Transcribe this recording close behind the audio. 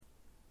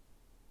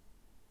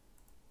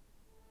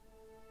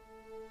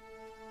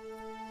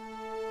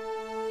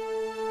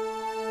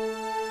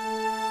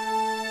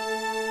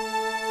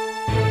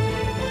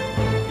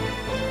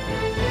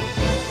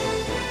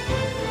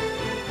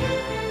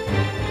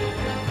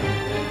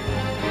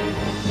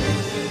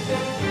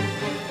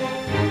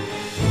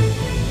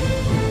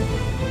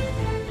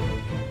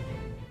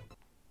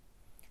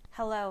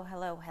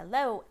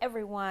Hello,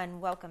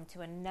 everyone. Welcome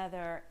to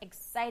another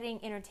exciting,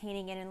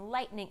 entertaining, and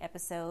enlightening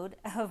episode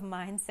of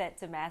Mindset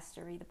to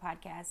Mastery, the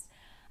podcast.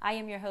 I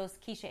am your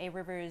host, Keisha A.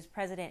 Rivers,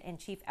 President and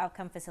Chief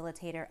Outcome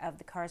Facilitator of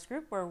the CARS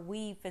Group, where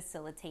we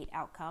facilitate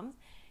outcomes.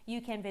 You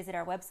can visit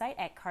our website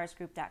at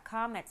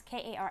carsgroup.com. That's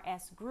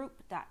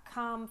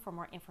KARSgroup.com for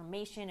more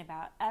information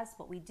about us,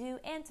 what we do,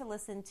 and to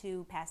listen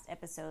to past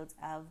episodes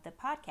of the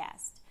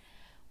podcast.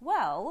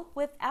 Well,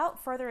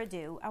 without further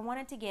ado, I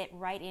wanted to get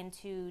right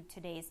into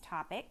today's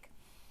topic.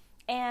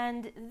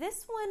 And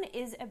this one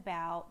is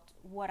about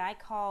what I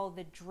call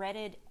the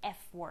dreaded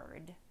F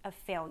word of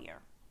failure.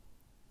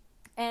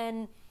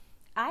 And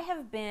I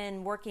have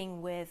been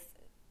working with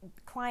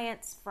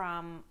clients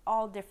from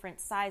all different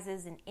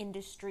sizes and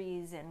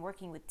industries, and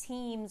working with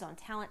teams on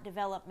talent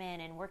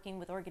development, and working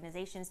with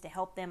organizations to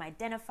help them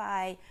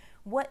identify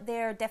what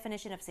their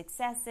definition of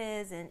success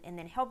is, and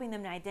then helping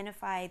them to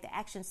identify the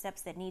action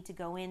steps that need to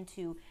go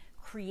into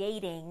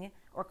creating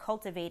or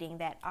cultivating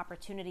that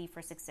opportunity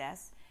for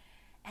success.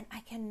 And I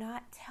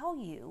cannot tell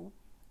you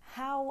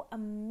how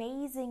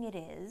amazing it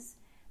is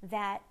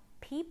that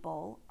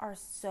people are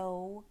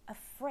so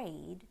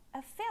afraid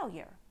of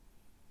failure.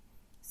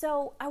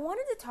 So I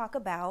wanted to talk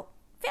about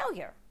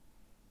failure.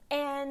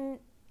 And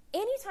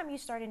anytime you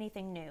start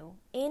anything new,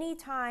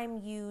 anytime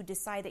you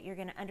decide that you're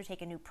going to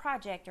undertake a new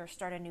project or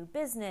start a new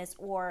business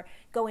or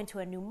go into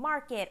a new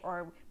market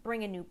or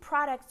bring a new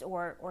product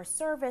or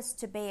service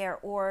to bear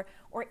or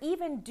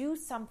even do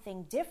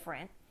something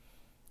different,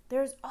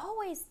 there's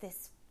always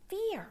this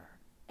fear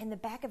in the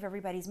back of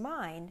everybody's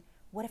mind.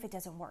 What if it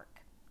doesn't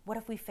work? What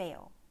if we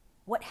fail?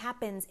 What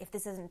happens if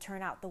this doesn't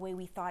turn out the way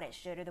we thought it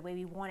should or the way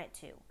we want it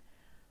to?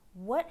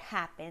 What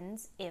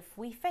happens if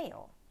we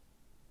fail?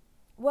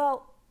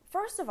 Well,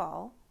 first of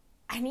all,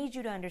 I need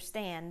you to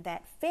understand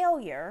that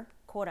failure,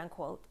 quote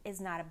unquote, is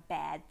not a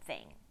bad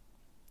thing.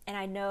 And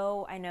I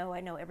know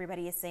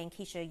everybody is saying,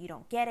 Keisha, you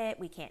don't get it.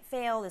 We can't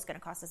fail. It's going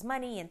to cost us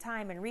money and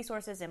time and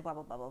resources and blah,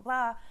 blah, blah, blah,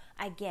 blah.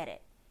 I get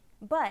it.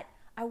 But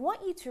I want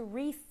you to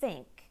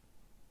rethink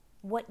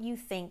what you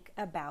think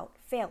about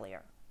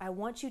failure. I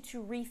want you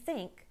to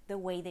rethink the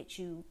way that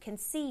you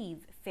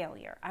conceive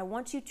failure. I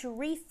want you to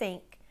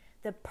rethink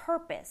the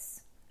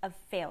purpose of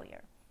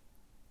failure.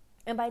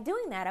 And by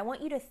doing that, I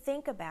want you to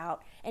think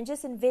about and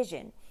just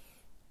envision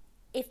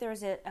if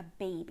there's a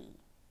baby,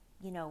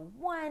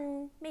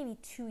 1, maybe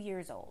 2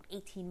 years old,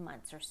 18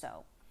 months or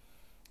so.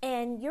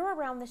 And you're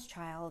around this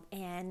child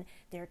and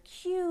they're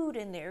cute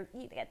and they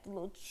got the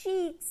little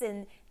cheeks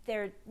and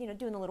they're,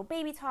 doing the little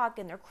baby talk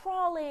and they're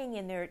crawling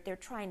and they're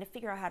trying to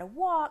figure out how to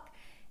walk.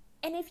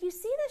 And if you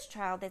see this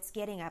child that's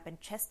getting up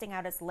and chesting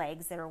out its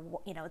legs that are,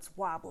 it's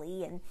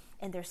wobbly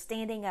and they're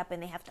standing up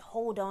and they have to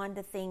hold on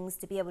to things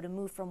to be able to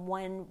move from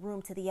one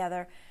room to the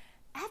other,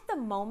 at the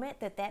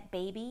moment that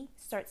baby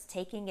starts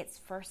taking its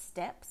first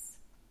steps,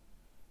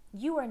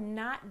 you are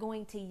not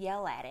going to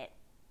yell at it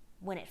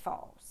when it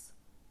falls.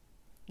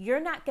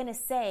 You're not going to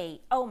say,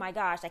 oh my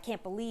gosh, I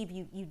can't believe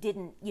you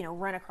didn't,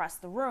 run across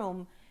the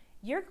room.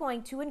 You're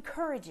going to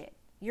encourage it.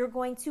 You're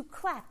going to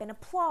clap and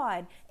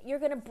applaud. You're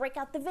going to break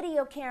out the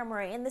video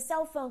camera and the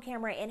cell phone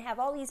camera and have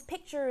all these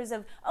pictures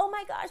of, oh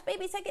my gosh,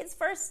 baby took its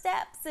first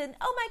steps, and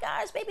oh my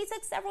gosh, baby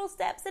took several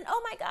steps, and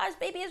oh my gosh,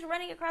 baby is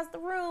running across the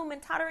room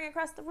and tottering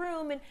across the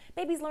room, and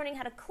baby's learning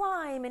how to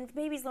climb, and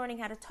baby's learning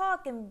how to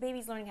talk, and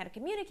baby's learning how to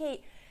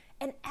communicate.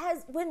 And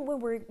when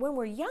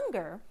we're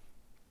younger,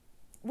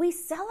 we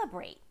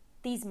celebrate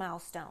these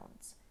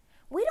milestones.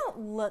 We don't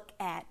look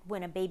at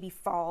when a baby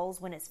falls,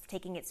 when it's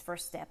taking its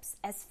first steps,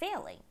 as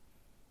failing.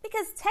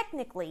 Because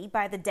technically,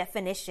 by the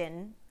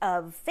definition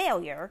of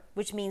failure,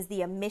 which means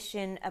the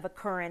omission of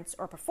occurrence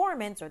or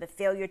performance, or the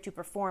failure to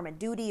perform a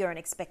duty or an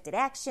expected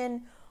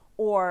action,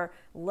 or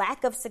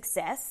lack of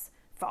success,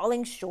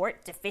 falling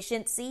short,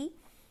 deficiency,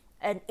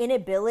 an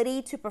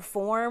inability to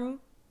perform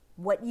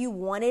what you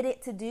wanted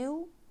it to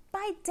do,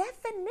 by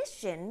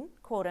definition,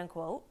 quote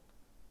unquote,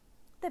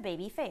 the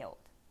baby failed.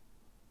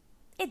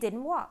 It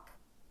didn't walk.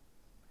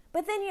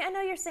 But then I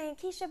know you're saying,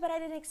 Keisha, but I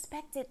didn't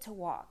expect it to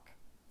walk.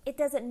 It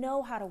doesn't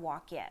know how to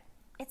walk yet.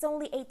 It's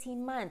only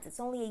 18 months. It's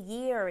only a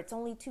year. It's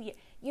only 2 years.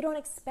 You don't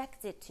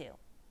expect it to.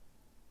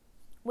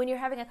 When you're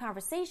having a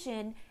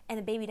conversation and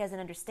the baby doesn't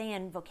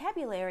understand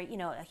vocabulary,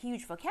 a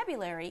huge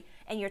vocabulary,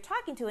 and you're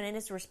talking to it and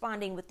it's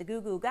responding with the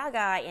goo goo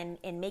gaga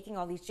and making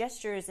all these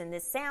gestures and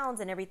this sounds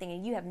and everything,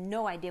 and you have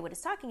no idea what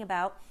it's talking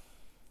about,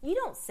 you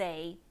don't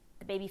say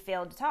the baby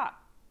failed to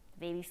talk.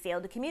 The baby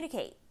failed to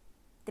communicate.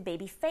 The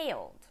baby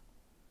failed.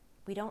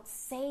 We don't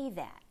say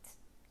that.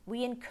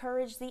 We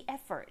encourage the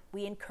effort.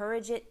 We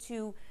encourage it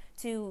to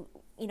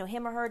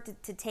him or her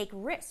to take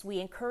risks. We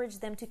encourage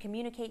them to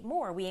communicate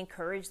more. We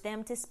encourage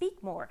them to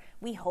speak more.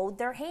 We hold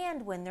their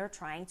hand when they're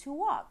trying to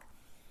walk.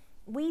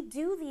 We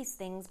do these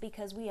things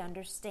because we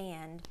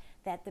understand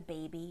that the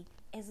baby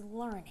is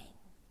learning.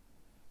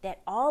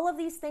 That all of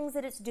these things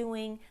that it's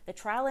doing, the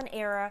trial and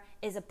error,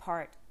 is a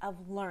part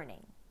of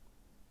learning.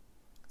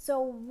 So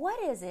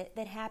what is it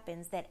that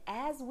happens that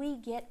as we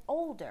get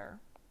older,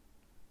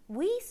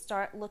 we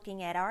start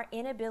looking at our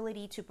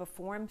inability to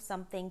perform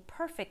something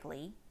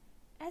perfectly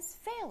as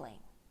failing.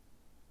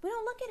 We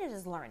don't look at it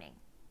as learning.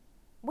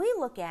 We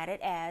look at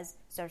it as,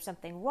 is there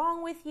something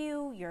wrong with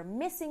you? You're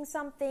missing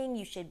something.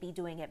 You should be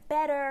doing it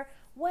better,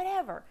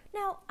 whatever.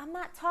 Now, I'm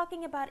not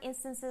talking about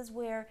instances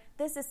where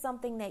this is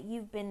something that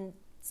you've been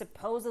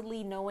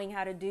supposedly knowing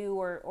how to do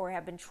or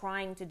have been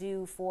trying to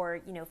do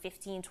for,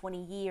 15,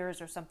 20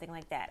 years or something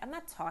like that. I'm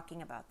not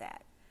talking about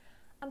that.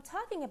 I'm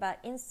talking about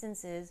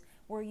instances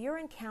where you're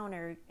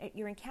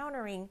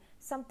encountering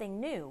something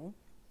new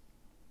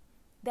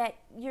that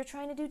you're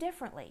trying to do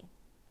differently.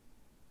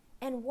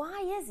 And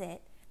why is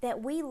it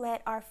that we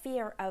let our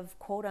fear of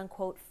quote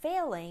unquote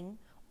failing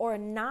or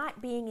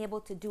not being able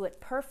to do it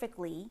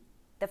perfectly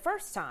the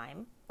first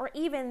time or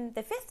even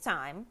the fifth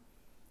time,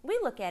 we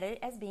look at it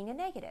as being a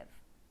negative?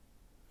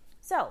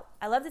 So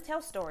I love to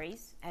tell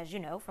stories, as you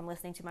know, from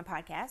listening to my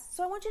podcast.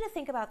 So I want you to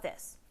think about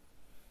this.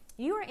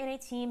 You are in a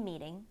team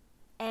meeting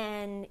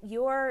and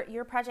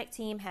your project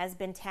team has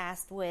been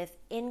tasked with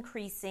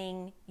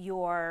increasing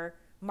your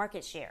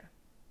market share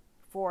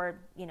for,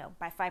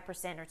 by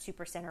 5% or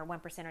 2% or 1%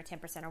 or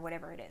 10% or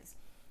whatever it is.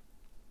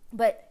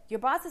 But your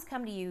boss has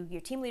come to you,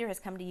 your team leader has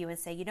come to you and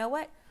say, you know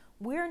what?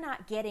 We're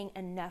not getting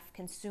enough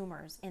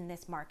consumers in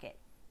this market.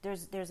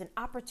 There's an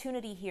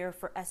opportunity here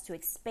for us to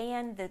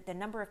expand the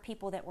number of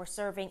people that we're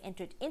serving and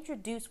to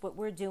introduce what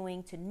we're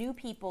doing to new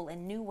people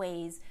in new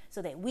ways so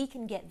that we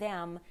can get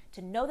them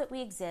to know that we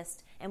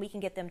exist and we can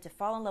get them to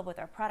fall in love with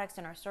our products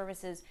and our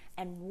services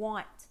and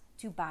want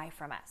to buy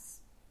from us.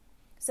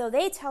 So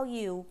they tell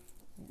you,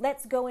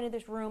 let's go into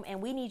this room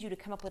and we need you to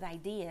come up with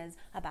ideas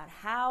about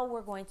how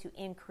we're going to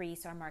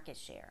increase our market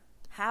share,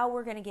 how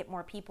we're going to get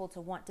more people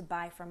to want to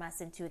buy from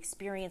us and to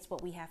experience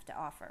what we have to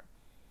offer.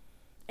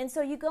 And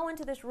so you go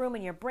into this room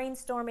and you're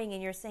brainstorming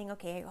and you're saying,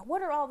 okay,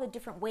 what are all the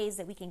different ways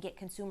that we can get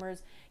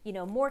consumers,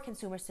 more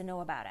consumers to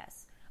know about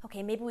us?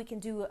 Okay, maybe we can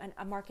do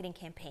a marketing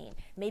campaign.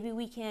 Maybe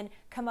we can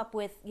come up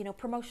with,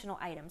 promotional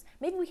items.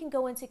 Maybe we can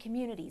go into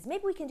communities.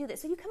 Maybe we can do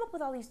this. So you come up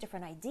with all these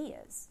different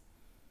ideas.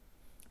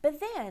 But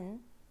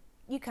then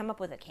you come up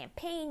with a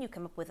campaign, you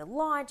come up with a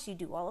launch, you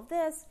do all of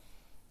this.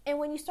 And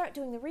when you start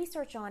doing the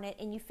research on it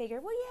and you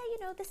figure, well,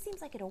 yeah, this seems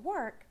like it'll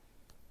work.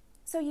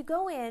 So you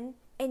go in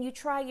and you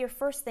try your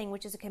first thing,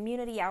 which is a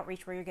community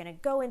outreach where you're going to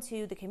go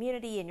into the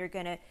community and you're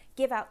going to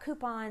give out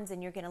coupons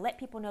and you're going to let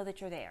people know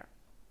that you're there.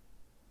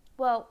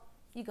 Well,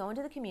 you go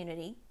into the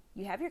community,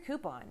 you have your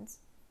coupons,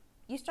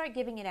 you start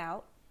giving it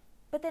out,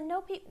 but then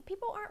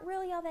people aren't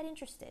really all that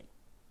interested.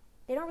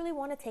 They don't really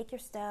want to take your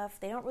stuff.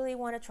 They don't really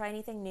want to try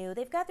anything new.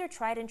 They've got their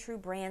tried and true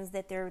brands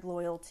that they're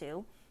loyal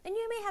to. And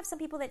you may have some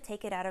people that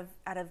take it out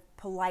of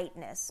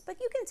politeness, but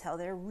you can tell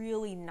they're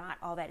really not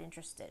all that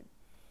interested.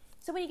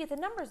 So when you get the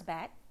numbers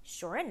back,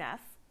 sure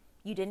enough,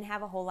 you didn't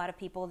have a whole lot of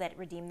people that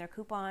redeemed their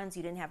coupons.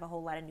 You didn't have a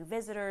whole lot of new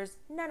visitors,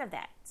 none of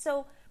that.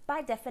 So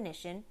by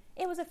definition,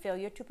 it was a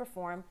failure to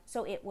perform.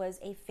 So it was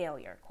a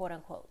failure, quote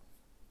unquote.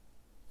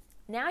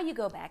 Now you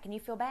go back and you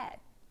feel bad.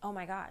 Oh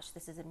my gosh,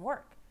 this doesn't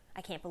work.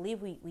 I can't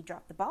believe we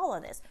dropped the ball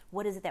on this.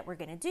 What is it that we're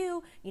going to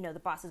do? The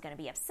boss is going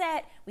to be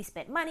upset. We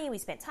spent money, we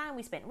spent time,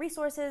 we spent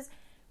resources.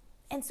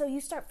 And so you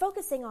start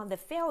focusing on the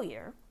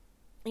failure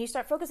and you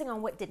start focusing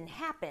on what didn't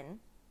happen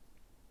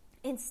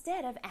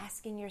instead of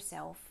asking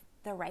yourself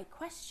the right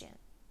question.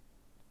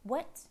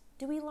 What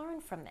do we learn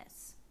from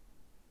this?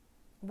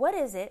 What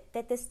is it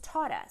that this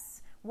taught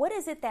us? What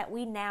is it that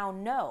we now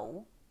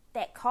know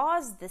that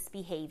caused this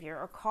behavior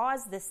or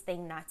caused this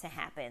thing not to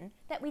happen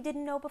that we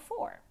didn't know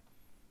before?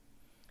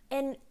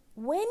 And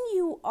when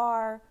you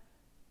are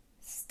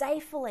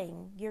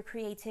stifling your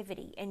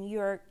creativity and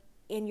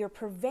you're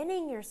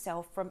preventing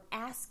yourself from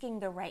asking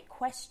the right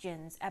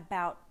questions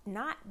about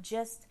not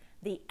just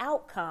the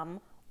outcome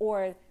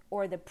or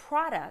the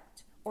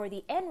product or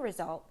the end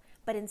result,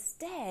 but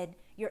instead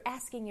you're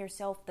asking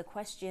yourself the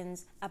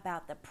questions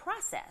about the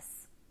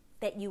process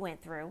that you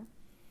went through,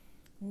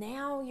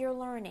 now you're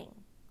learning.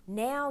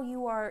 Now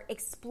you are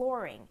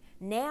exploring.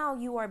 Now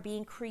you are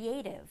being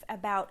creative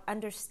about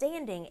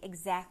understanding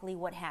exactly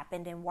what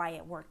happened and why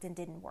it worked and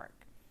didn't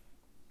work.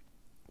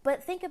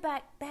 But think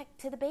about back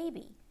to the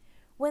baby.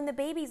 When the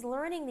baby's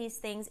learning these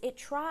things, it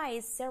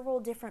tries several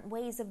different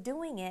ways of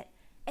doing it.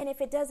 And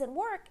if it doesn't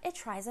work, it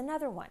tries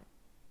another one.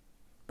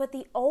 But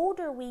the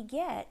older we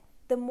get,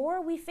 the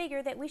more we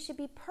figure that we should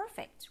be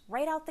perfect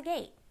right out the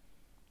gate.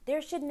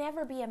 There should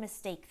never be a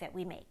mistake that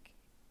we make.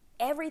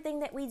 Everything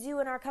that we do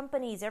in our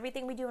companies,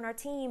 everything we do in our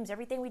teams,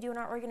 everything we do in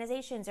our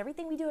organizations,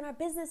 everything we do in our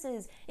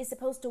businesses is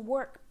supposed to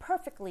work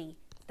perfectly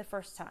the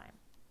first time.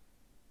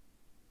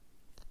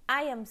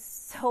 I am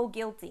so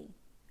guilty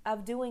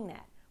of doing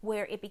that,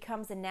 where it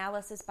becomes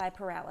analysis by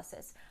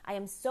paralysis. I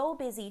am so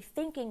busy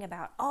thinking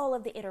about all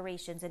of the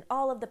iterations and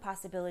all of the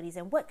possibilities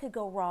and what could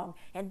go wrong.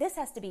 And this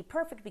has to be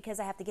perfect because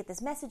I have to get this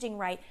messaging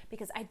right,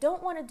 because I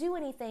don't want to do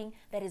anything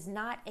that is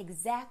not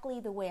exactly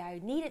the way I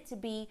need it to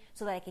be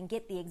so that I can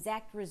get the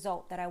exact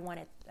result that I want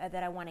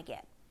to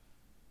get.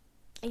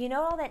 And you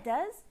know all that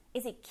does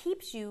is it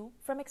keeps you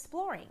from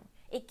exploring.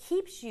 It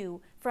keeps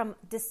you from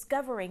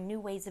discovering new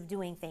ways of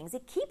doing things.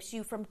 It keeps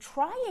you from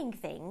trying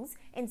things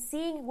and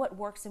seeing what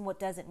works and what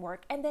doesn't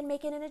work and then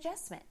making an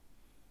adjustment.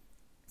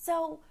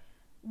 So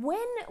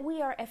when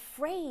we are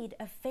afraid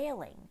of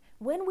failing,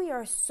 when we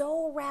are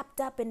so wrapped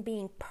up in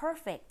being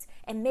perfect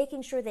and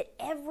making sure that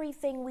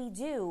everything we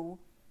do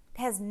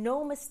has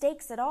no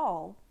mistakes at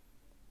all,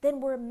 then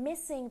we're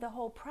missing the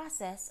whole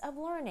process of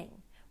learning.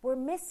 We're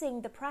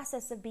missing the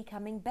process of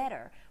becoming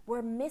better.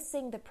 We're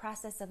missing the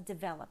process of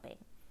developing.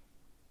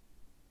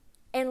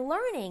 And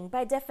learning,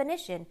 by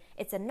definition,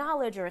 it's a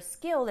knowledge or a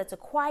skill that's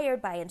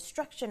acquired by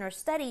instruction or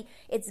study.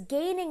 It's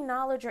gaining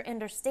knowledge or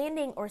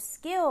understanding or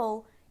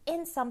skill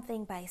in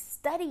something by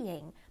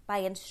studying, by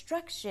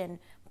instruction,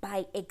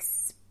 by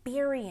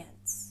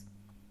experience.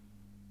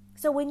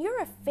 So when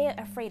you're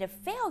afraid of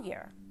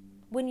failure,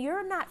 when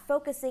you're not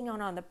focusing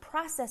on the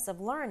process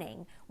of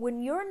learning, when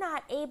you're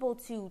not able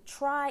to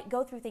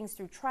go through things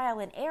through trial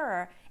and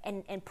error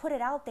and put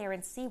it out there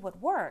and see what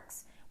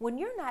works, when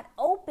you're not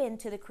open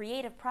to the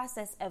creative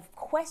process of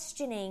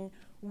questioning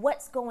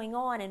what's going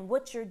on and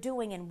what you're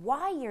doing and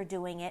why you're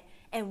doing it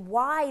and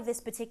why this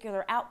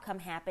particular outcome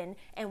happened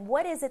and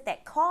what is it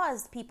that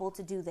caused people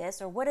to do this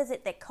or what is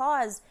it that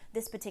caused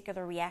this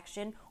particular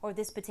reaction or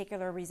this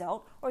particular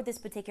result or this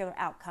particular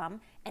outcome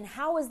and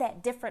how is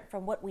that different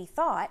from what we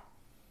thought,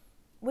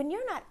 when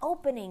you're not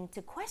opening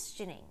to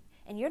questioning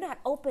and you're not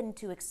open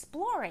to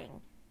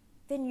exploring,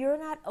 then you're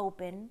not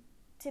open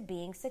to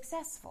being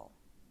successful.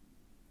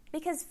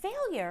 Because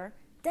failure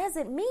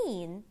doesn't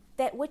mean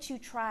that what you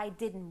tried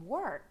didn't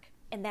work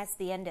and that's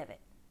the end of it.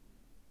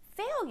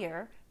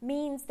 Failure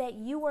means that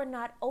you are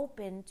not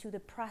open to the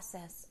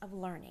process of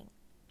learning.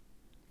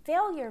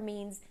 Failure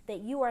means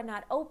that you are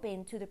not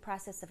open to the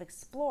process of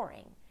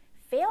exploring.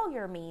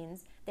 Failure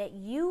means that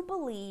you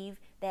believe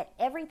that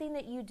everything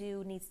that you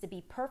do needs to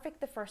be perfect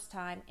the first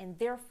time, and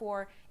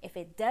therefore, if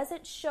it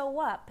doesn't show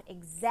up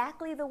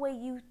exactly the way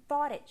you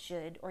thought it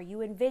should or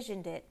you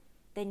envisioned it,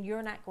 then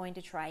you're not going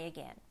to try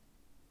again.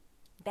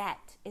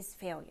 That is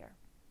failure.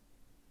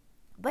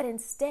 But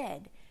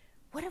instead,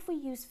 what if we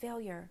use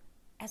failure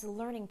as a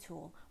learning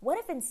tool? What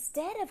if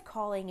instead of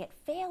calling it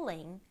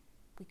failing,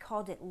 we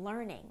called it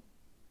learning?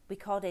 We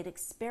called it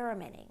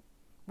experimenting.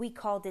 We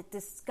called it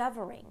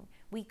discovering.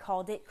 We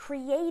called it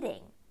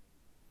creating.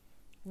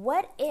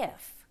 What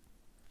if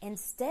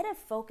instead of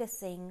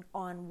focusing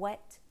on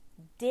what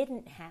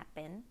didn't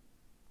happen,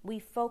 we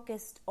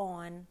focused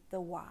on the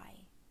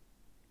why?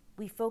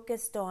 We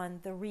focused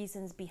on the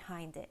reasons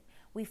behind it.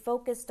 We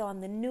focused on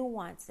the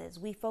nuances.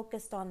 We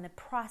focused on the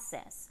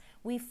process.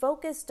 We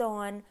focused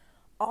on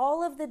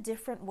all of the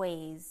different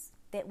ways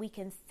that we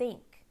can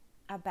think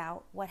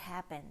about what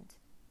happened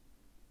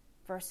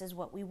versus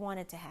what we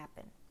wanted to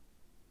happen.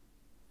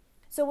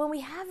 So when we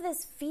have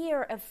this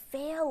fear of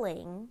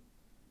failing,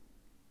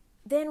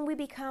 then we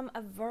become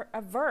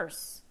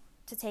averse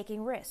to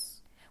taking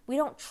risks. We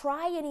don't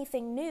try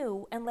anything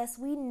new unless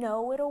we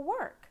know it'll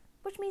work,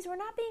 which means we're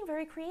not being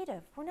very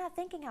creative. We're not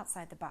thinking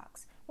outside the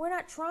box. We're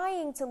not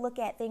trying to look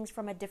at things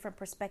from a different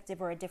perspective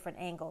or a different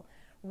angle.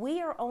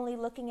 We are only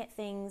looking at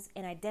things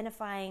and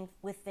identifying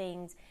with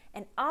things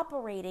and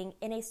operating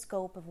in a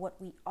scope of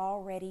what we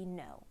already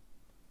know.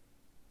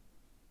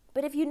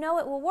 But if you know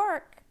it will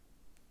work,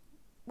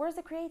 where's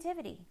the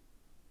creativity?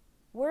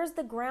 Where's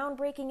the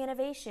groundbreaking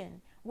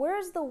innovation?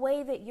 Where's the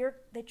way that your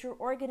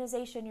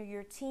organization or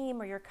your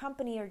team or your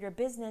company or your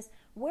business,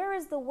 where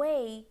is the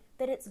way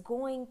that it's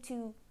going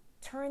to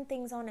turn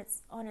things on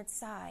its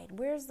side?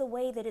 Where's the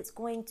way that it's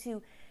going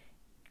to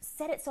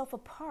set itself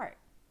apart?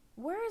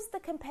 Where is the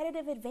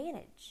competitive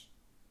advantage?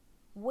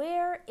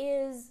 Where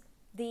is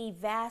the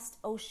vast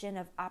ocean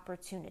of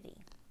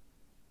opportunity?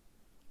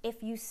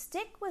 If you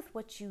stick with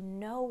what you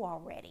know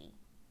already,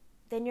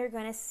 then you're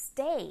going to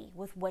stay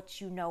with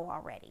what you know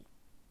already.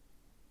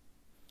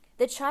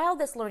 The child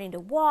that's learning to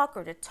walk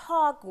or to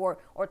talk or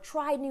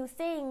try new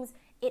things,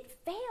 it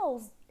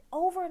fails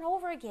over and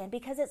over again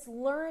because it's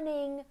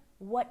learning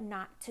what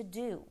not to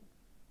do.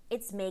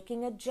 It's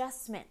making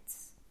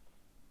adjustments.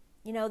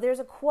 You know, there's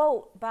a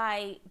quote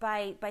by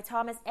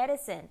Thomas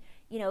Edison.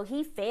 You know,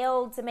 he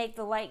failed to make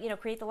the light,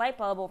 create the light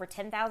bulb over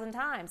 10,000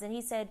 times. And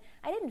he said,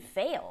 I didn't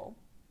fail.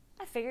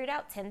 I figured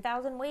out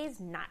 10,000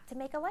 ways not to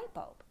make a light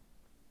bulb.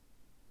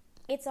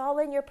 It's all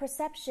in your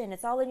perception.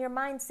 It's all in your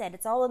mindset.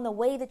 It's all in the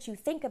way that you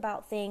think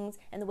about things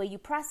and the way you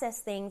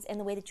process things and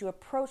the way that you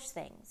approach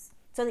things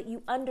so that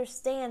you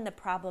understand the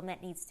problem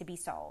that needs to be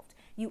solved.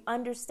 You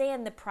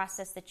understand the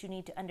process that you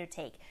need to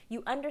undertake.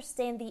 You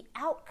understand the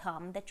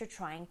outcome that you're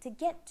trying to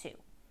get to.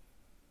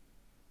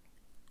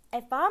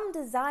 If I'm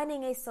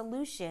designing a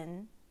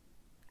solution,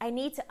 I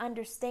need to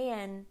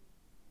understand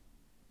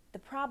the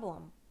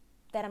problem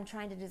that I'm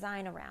trying to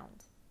design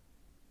around.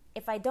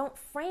 If I don't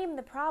frame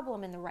the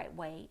problem in the right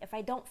way, if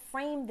I don't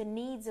frame the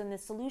needs and the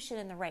solution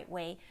in the right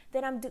way,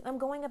 then I'm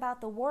going about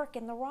the work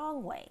in the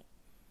wrong way.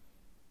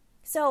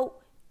 So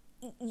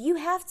you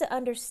have to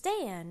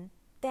understand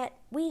that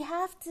we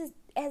have to,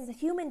 as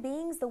human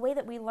beings, the way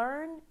that we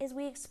learn is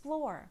we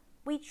explore.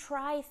 We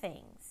try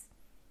things.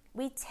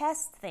 We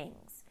test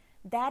things.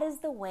 That is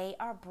the way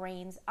our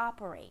brains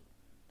operate.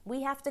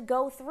 We have to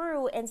go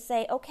through and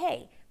say,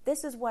 okay,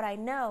 this is what I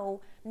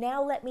know.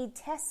 Now let me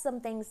test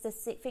some things to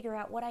figure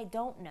out what I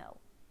don't know.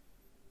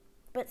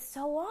 But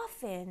so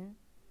often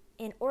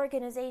in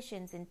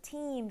organizations and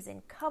teams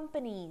and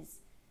companies,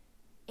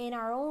 in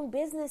our own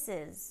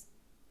businesses,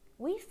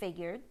 we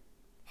figured,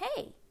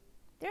 hey,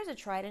 there's a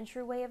tried and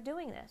true way of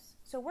doing this.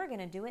 So we're going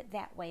to do it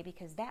that way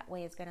because that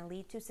way is going to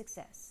lead to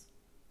success.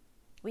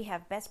 We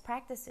have best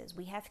practices.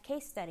 We have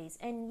case studies.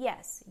 And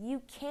yes,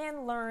 you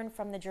can learn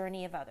from the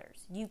journey of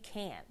others. You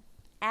can.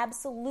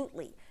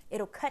 Absolutely.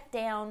 It'll cut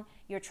down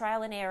your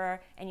trial and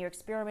error and your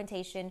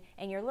experimentation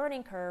and your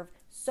learning curve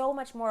so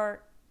much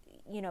more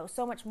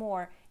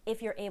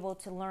if you're able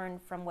to learn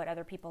from what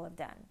other people have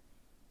done.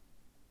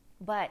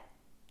 But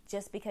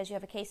just because you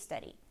have a case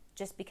study,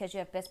 just because you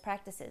have best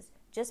practices,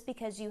 just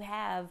because you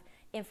have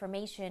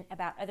information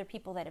about other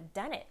people that have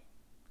done it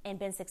and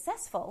been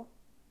successful,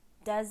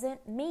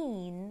 doesn't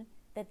mean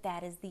that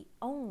that is the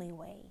only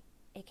way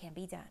it can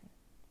be done.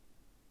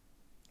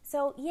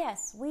 So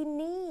yes, we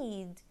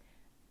need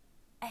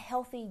a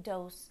healthy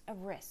dose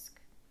of risk.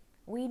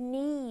 We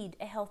need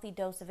a healthy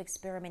dose of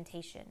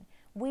experimentation.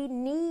 We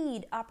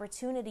need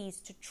opportunities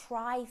to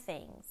try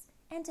things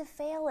and to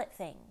fail at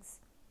things.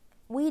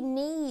 We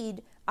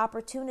need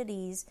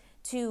opportunities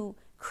to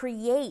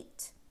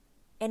create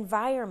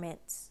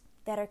environments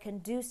that are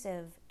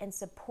conducive and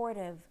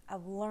supportive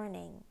of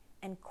learning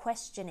and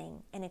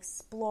questioning and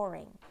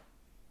exploring.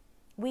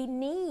 We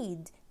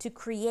need to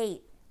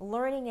create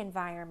learning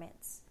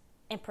environments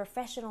and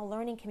professional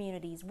learning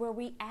communities where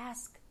we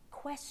ask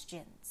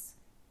questions,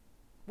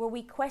 where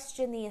we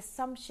question the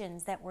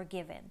assumptions that were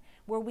given,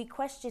 where we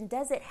question,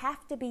 does it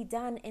have to be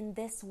done in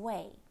this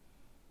way?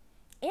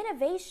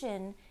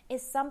 Innovation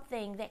is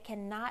something that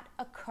cannot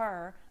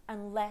occur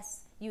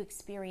unless you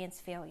experience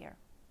failure.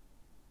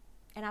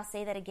 And I'll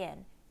say that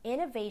again.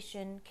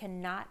 Innovation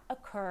cannot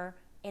occur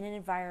in an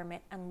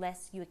environment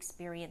unless you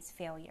experience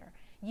failure.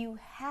 You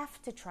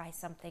have to try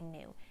something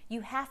new.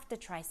 You have to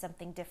try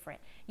something different.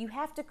 You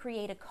have to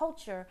create a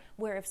culture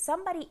where if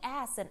somebody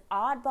asks an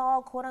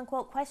oddball, quote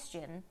unquote,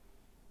 question,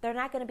 they're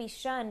not going to be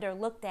shunned or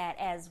looked at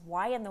as,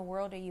 why in the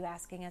world are you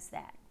asking us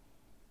that?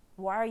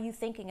 Why are you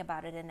thinking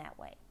about it in that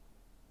way?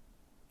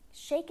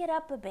 Shake it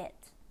up a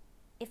bit.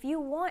 If you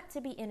want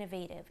to be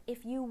innovative,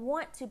 if you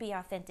want to be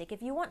authentic,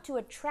 if you want to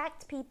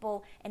attract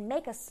people and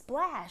make a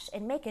splash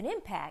and make an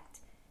impact,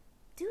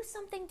 do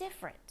something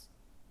different.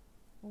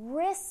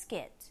 Risk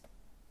it.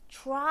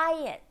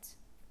 Try it.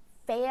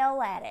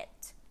 Fail at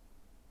it.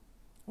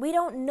 We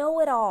don't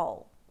know it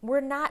all. We're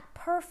not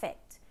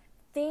perfect.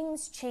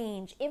 Things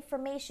change.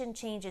 Information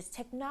changes.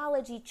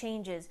 Technology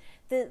changes.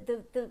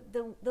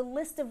 The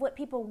list of what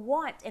people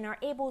want and are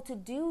able to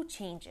do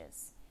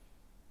changes.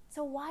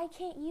 So why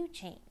can't you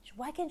change?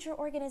 Why can't your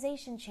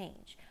organization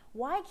change?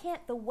 Why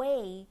can't the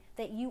way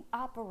that you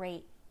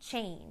operate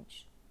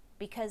change?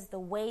 Because the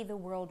way the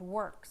world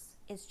works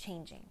is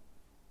changing.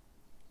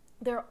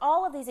 There are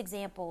all of these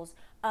examples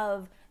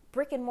of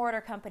brick and mortar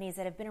companies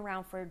that have been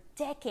around for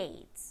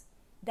decades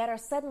that are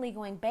suddenly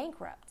going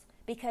bankrupt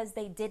because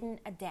they didn't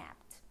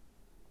adapt.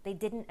 They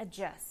didn't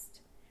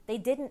adjust. They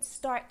didn't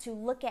start to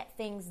look at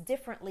things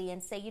differently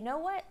and say, you know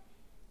what?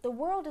 The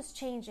world is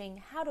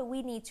changing. How do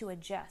we need to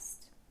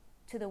adjust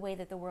to the way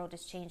that the world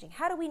is changing?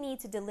 How do we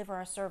need to deliver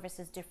our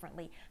services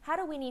differently? How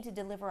do we need to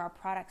deliver our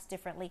products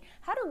differently?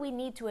 How do we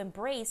need to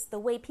embrace the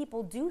way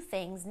people do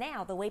things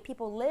now, the way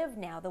people live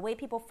now, the way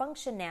people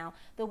function now,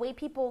 the way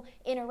people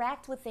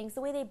interact with things,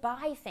 the way they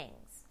buy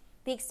things,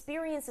 the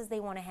experiences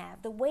they want to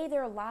have, the way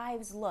their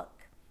lives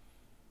look?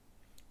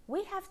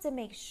 We have to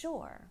make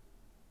sure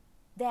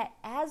that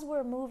as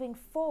we're moving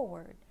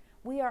forward,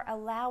 we are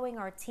allowing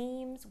our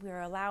teams, we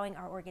are allowing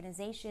our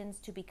organizations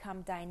to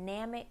become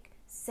dynamic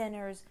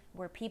centers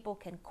where people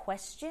can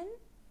question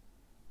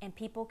and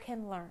people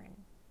can learn,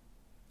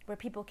 where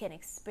people can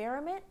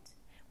experiment,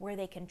 where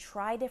they can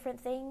try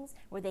different things,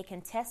 where they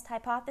can test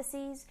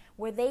hypotheses,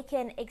 where they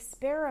can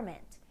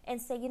experiment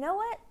and say, you know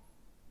what?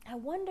 I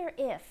wonder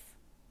if,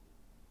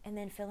 and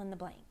then fill in the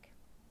blank.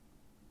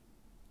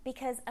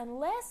 Because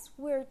unless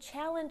we're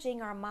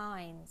challenging our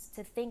minds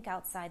to think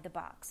outside the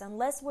box,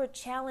 unless we're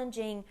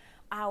challenging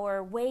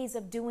our ways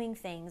of doing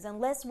things,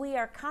 unless we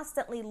are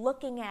constantly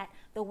looking at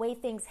the way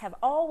things have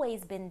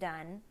always been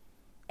done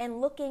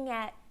and looking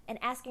at and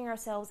asking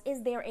ourselves,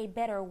 is there a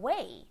better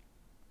way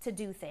to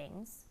do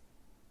things?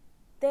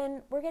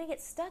 Then we're going to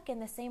get stuck in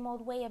the same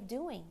old way of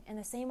doing and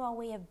the same old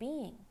way of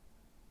being.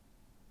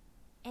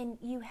 And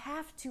you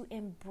have to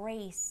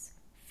embrace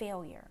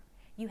failure.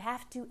 You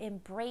have to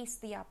embrace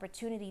the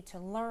opportunity to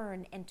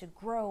learn and to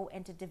grow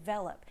and to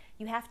develop.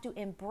 You have to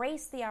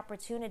embrace the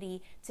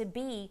opportunity to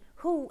be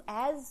who,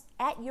 as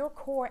at your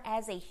core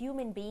as a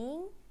human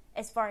being,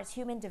 as far as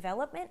human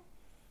development,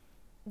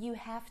 you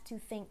have to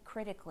think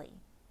critically.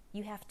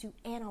 You have to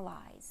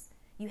analyze.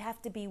 You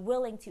have to be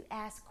willing to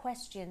ask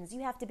questions.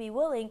 You have to be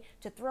willing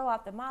to throw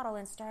out the model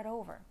and start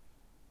over.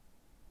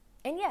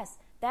 And yes,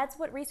 that's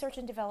what research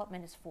and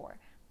development is for.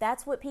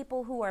 That's what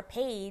people who are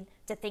paid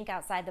to think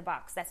outside the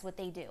box, that's what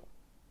they do.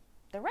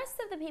 The rest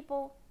of the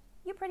people,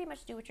 you pretty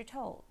much do what you're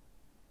told.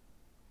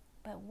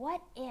 But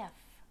what if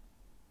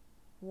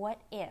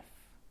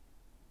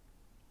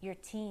your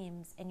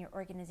teams and your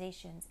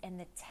organizations and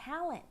the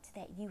talent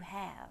that you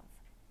have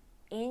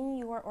in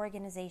your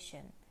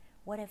organization,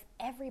 what if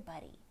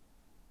everybody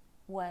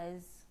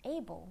was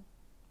able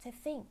to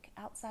think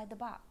outside the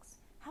box?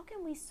 How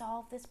can we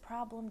solve this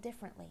problem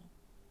differently?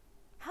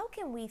 How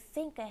can we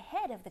think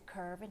ahead of the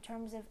curve in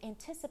terms of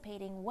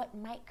anticipating what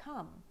might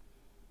come?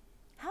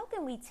 How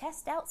can we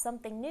test out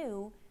something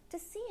new to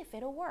see if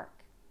it'll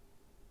work?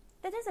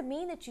 That doesn't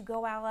mean that you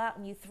go all out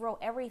and you throw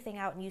everything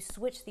out and you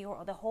switch the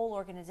whole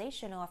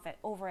organization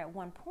over at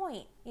one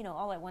point,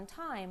 all at one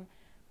time.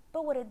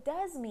 But what it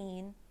does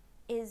mean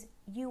is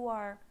you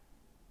are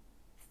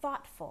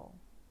thoughtful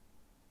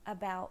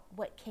about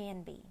what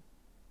can be.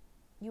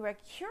 You are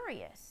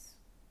curious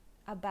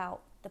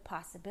about the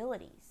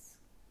possibilities.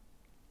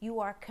 You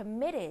are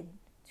committed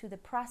to the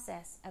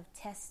process of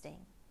testing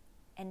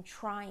and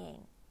trying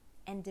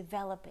and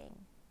developing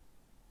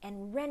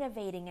and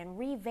renovating and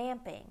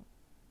revamping.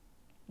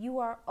 You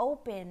are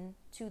open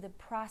to the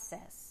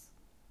process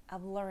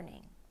of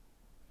learning.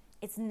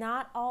 It's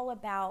not all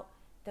about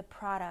the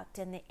product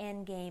and the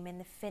end game and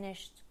the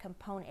finished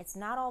component. It's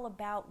not all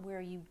about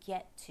where you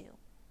get to.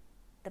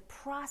 The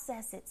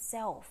process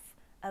itself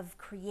of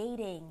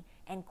creating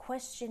and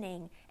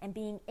questioning and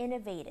being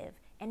innovative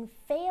and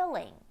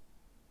failing,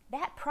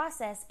 that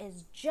process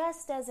is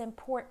just as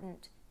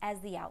important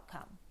as the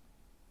outcome.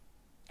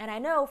 And I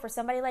know for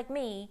somebody like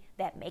me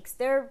that makes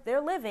their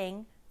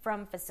living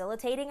from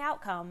facilitating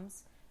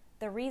outcomes,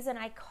 the reason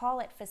I call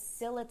it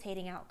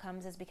facilitating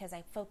outcomes is because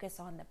I focus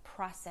on the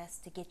process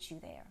to get you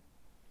there.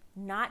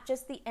 Not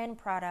just the end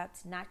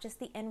product, not just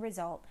the end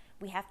result.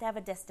 We have to have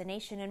a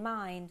destination in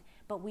mind,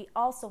 but we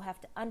also have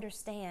to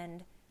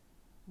understand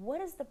what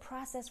is the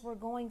process we're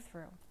going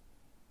through.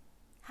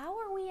 How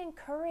are we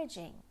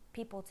encouraging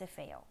people to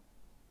fail?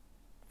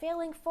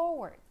 Failing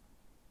forward.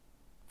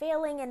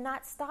 Failing and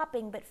not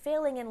stopping, but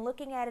failing and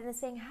looking at it and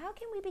saying, how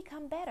can we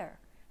become better?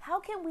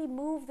 How can we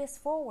move this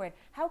forward?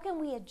 How can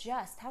we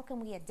adjust? How can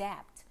we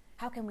adapt?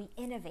 How can we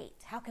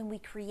innovate? How can we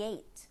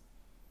create?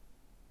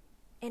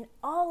 In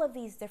all of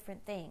these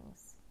different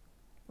things,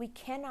 we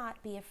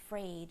cannot be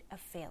afraid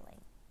of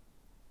failing.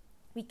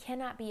 We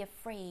cannot be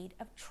afraid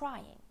of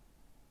trying.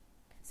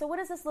 So what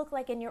does this look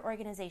like in your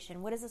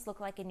organization? What does this look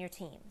like in your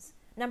teams?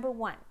 Number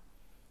 1,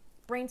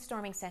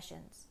 brainstorming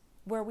sessions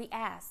where we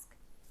ask,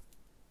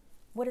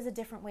 what is a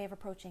different way of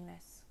approaching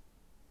this?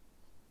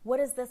 What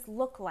does this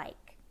look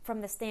like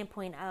from the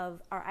standpoint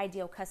of our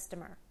ideal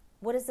customer?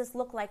 What does this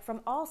look like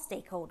from all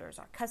stakeholders,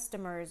 our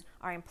customers,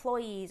 our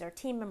employees, our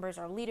team members,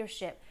 our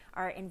leadership,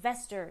 our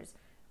investors?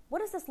 What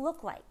does this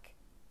look like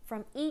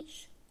from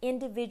each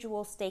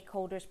individual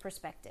stakeholder's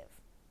perspective?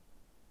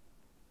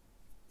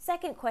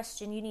 Second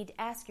question you need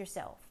to ask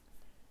yourself,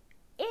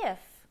 if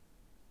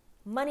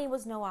money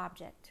was no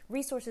object,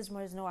 resources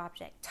was no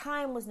object,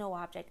 time was no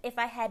object, if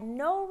I had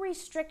no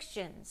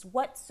restrictions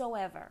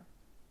whatsoever,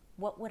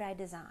 what would I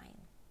design?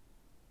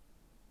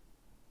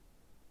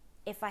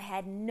 If I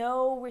had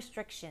no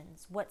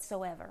restrictions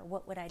whatsoever,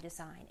 what would I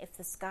design? If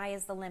the sky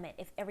is the limit,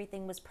 if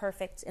everything was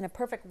perfect, in a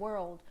perfect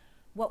world,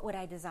 what would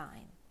I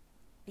design?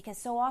 Because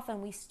so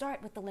often we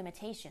start with the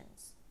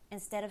limitations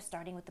instead of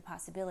starting with the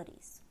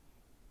possibilities.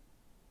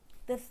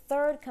 The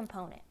third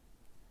component,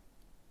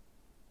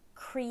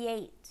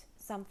 create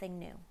something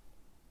new.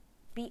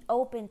 Be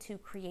open to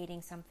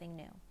creating something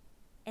new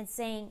and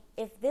saying,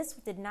 if this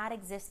did not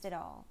exist at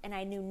all and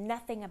I knew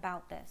nothing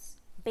about this,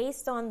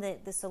 based on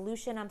the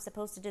solution I'm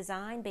supposed to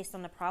design, based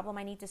on the problem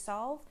I need to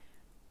solve,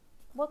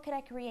 what could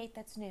I create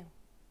that's new?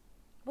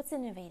 What's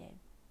innovative?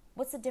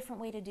 What's a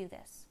different way to do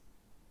this?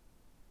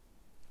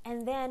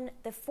 And then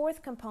the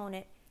fourth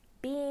component,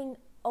 being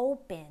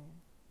open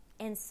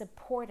and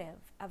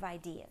supportive of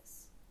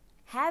ideas.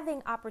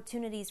 Having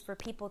opportunities for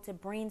people to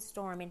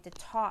brainstorm and to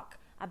talk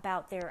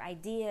about their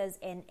ideas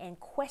and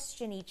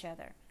question each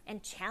other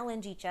and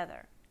challenge each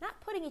other. Not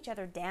putting each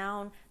other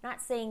down,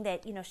 not saying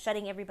that,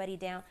 shutting everybody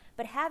down,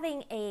 but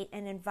having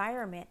an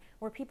environment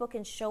where people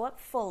can show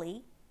up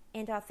fully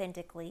and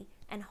authentically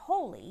and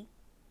wholly,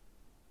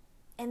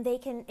 and they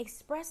can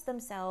express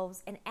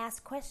themselves and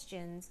ask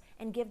questions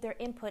and give their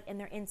input and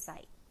their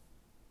insight.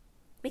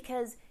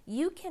 Because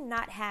you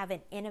cannot have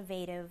an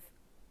innovative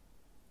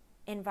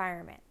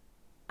environment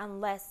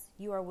unless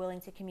you are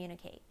willing to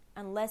communicate,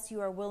 unless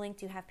you are willing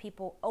to have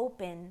people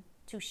open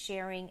to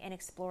sharing and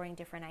exploring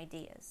different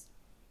ideas.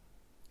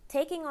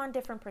 Taking on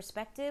different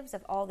perspectives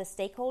of all the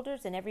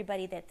stakeholders and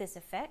everybody that this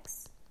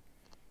affects,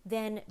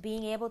 then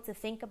being able to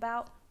think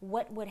about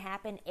what would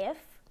happen if,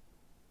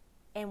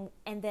 and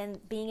then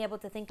being able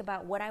to think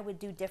about what I would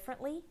do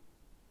differently,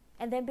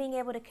 and then being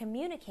able to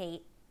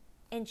communicate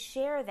and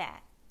share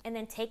that, and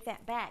then take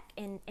that back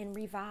and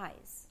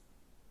revise.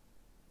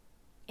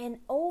 And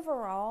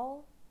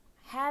overall,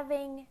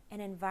 having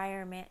an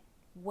environment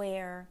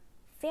where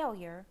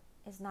failure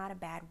is not a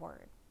bad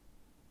word.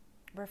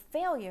 where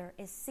failure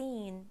is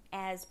seen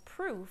as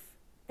proof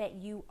that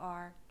you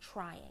are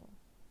trying,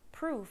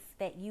 proof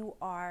that you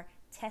are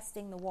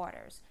testing the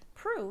waters,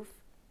 proof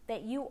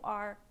that you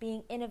are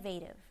being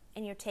innovative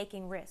and you're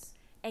taking risks.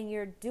 And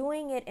you're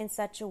doing it in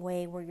such a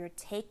way where you're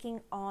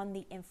taking on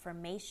the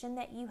information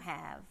that you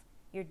have,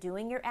 you're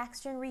doing your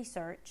action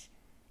research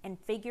and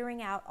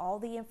figuring out all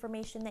the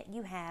information that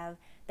you have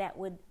that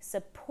would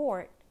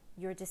support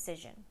your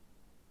decision.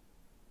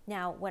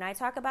 Now, when I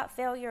talk about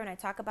failure and I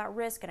talk about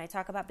risk and I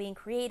talk about being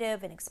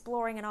creative and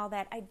exploring and all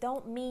that, I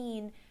don't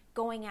mean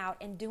going out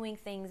and doing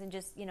things and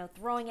just,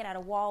 throwing it at a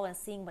wall and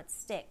seeing what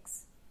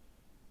sticks.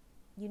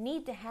 You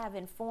need to have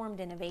informed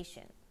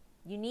innovation.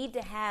 You need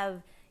to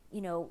have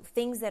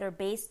things that are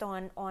based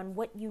on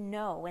what you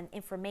know and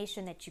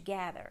information that you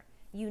gather.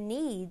 You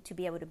need to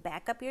be able to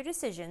back up your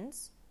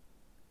decisions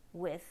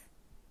with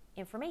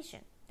information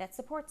that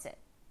supports it.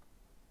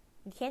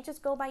 You can't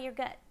just go by your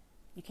gut.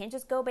 You can't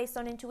just go based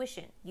on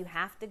intuition. You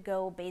have to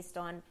go based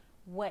on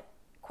what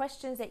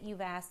questions that you've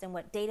asked and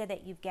what data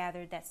that you've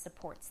gathered that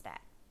supports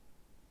that.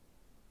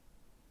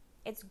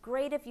 It's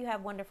great if you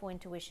have wonderful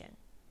intuition,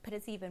 but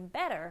it's even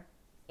better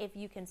if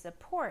you can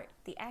support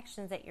the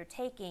actions that you're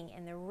taking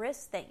and the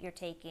risks that you're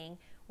taking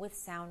with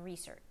sound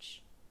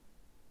research.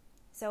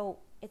 So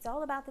it's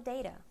all about the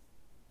data.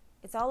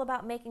 It's all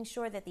about making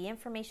sure that the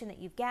information that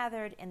you've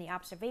gathered and the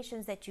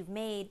observations that you've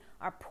made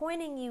are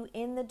pointing you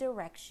in the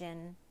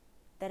direction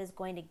that is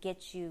going to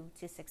get you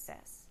to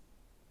success.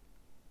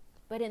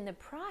 But in the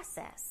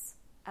process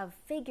of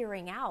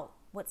figuring out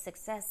what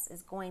success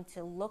is going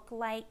to look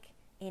like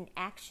in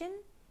action,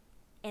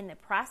 in the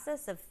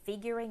process of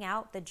figuring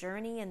out the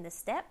journey and the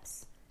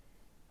steps,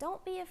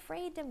 don't be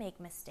afraid to make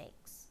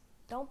mistakes.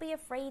 Don't be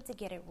afraid to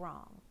get it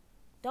wrong.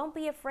 Don't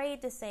be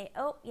afraid to say,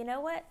 oh, you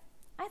know what?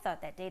 I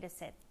thought that data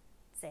said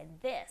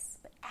this,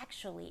 but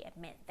actually it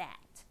meant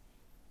that.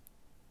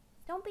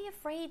 Don't be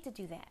afraid to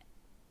do that,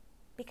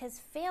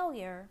 because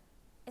failure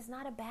is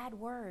not a bad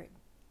word.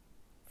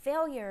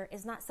 Failure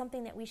is not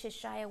something that we should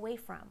shy away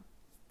from.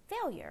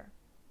 Failure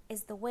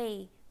is the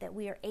way that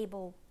we are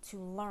able to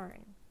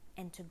learn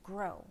and to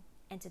grow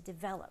and to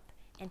develop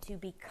and to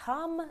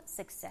become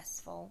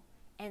successful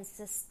and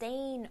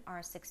sustain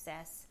our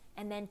success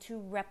and then to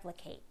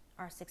replicate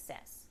our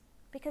success,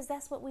 because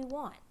that's what we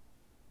want.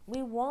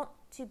 We want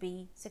to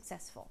be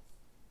successful.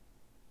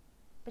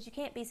 But you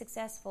can't be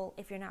successful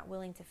if you're not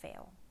willing to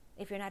fail,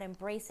 if you're not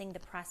embracing the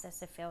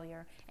process of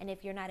failure, and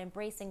if you're not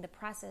embracing the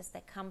process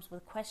that comes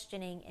with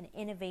questioning and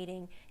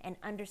innovating and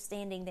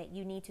understanding that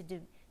you need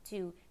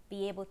to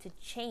be able to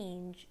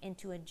change and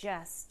to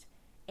adjust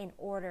in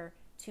order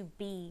to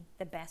be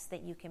the best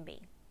that you can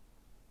be.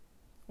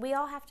 We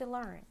all have to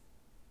learn.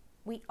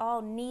 We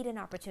all need an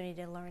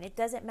opportunity to learn. It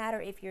doesn't matter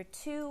if you're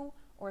 2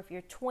 or if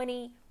you're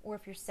 20 or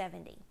if you're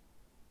 70.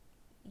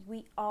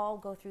 We all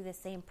go through the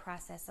same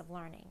process of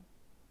learning.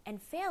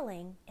 And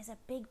failing is a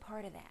big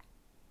part of that,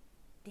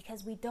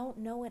 because we don't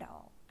know it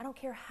all. I don't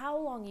care how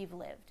long you've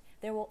lived.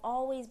 There will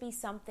always be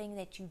something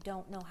that you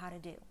don't know how to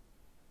do.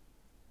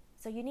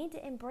 So you need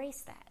to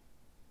embrace that.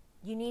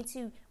 You need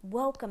to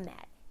welcome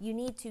that. You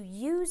need to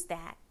use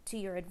that to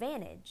your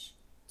advantage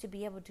to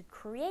be able to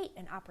create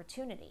an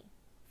opportunity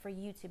for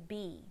you to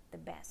be the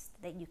best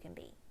that you can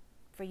be,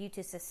 for you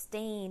to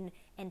sustain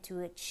and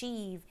to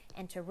achieve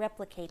and to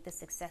replicate the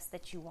success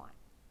that you want.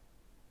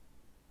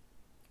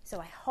 So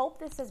I hope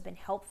this has been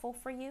helpful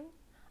for you.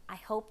 I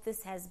hope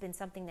this has been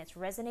something that's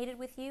resonated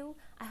with you.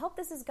 I hope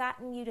this has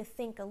gotten you to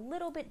think a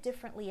little bit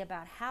differently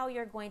about how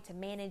you're going to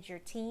manage your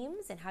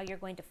teams and how you're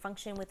going to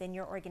function within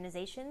your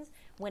organizations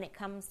when it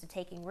comes to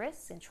taking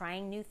risks and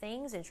trying new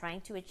things and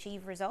trying to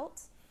achieve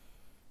results.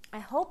 I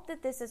hope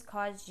that this has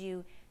caused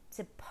you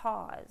to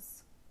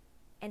pause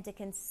and to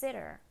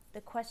consider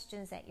the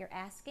questions that you're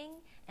asking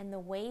and the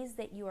ways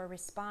that you are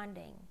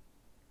responding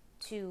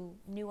to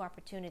new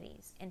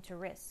opportunities and to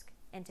risk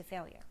and to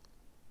failure.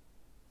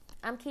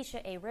 I'm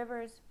Keisha A.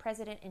 Rivers,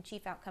 President and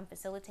Chief Outcome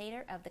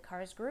Facilitator of the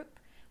CARS Group,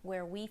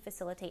 where we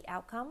facilitate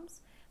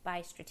outcomes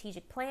by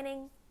strategic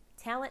planning,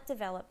 talent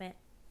development,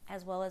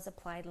 as well as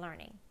applied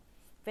learning.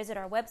 Visit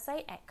our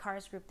website at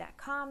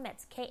carsgroup.com,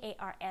 that's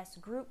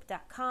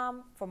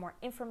KARSgroup.com, for more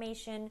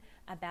information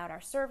about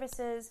our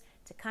services,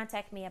 to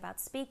contact me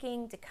about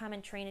speaking, to come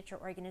and train at your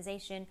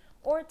organization,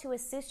 or to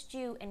assist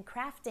you in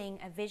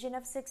crafting a vision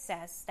of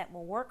success that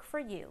will work for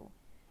you,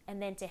 and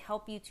then to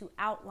help you to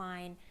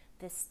outline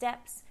the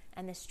steps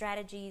and the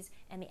strategies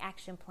and the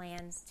action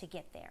plans to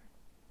get there.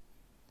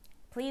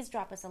 Please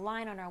drop us a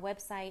line on our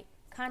website,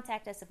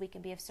 contact us if we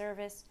can be of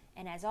service,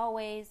 and as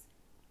always,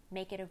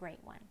 make it a great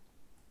one.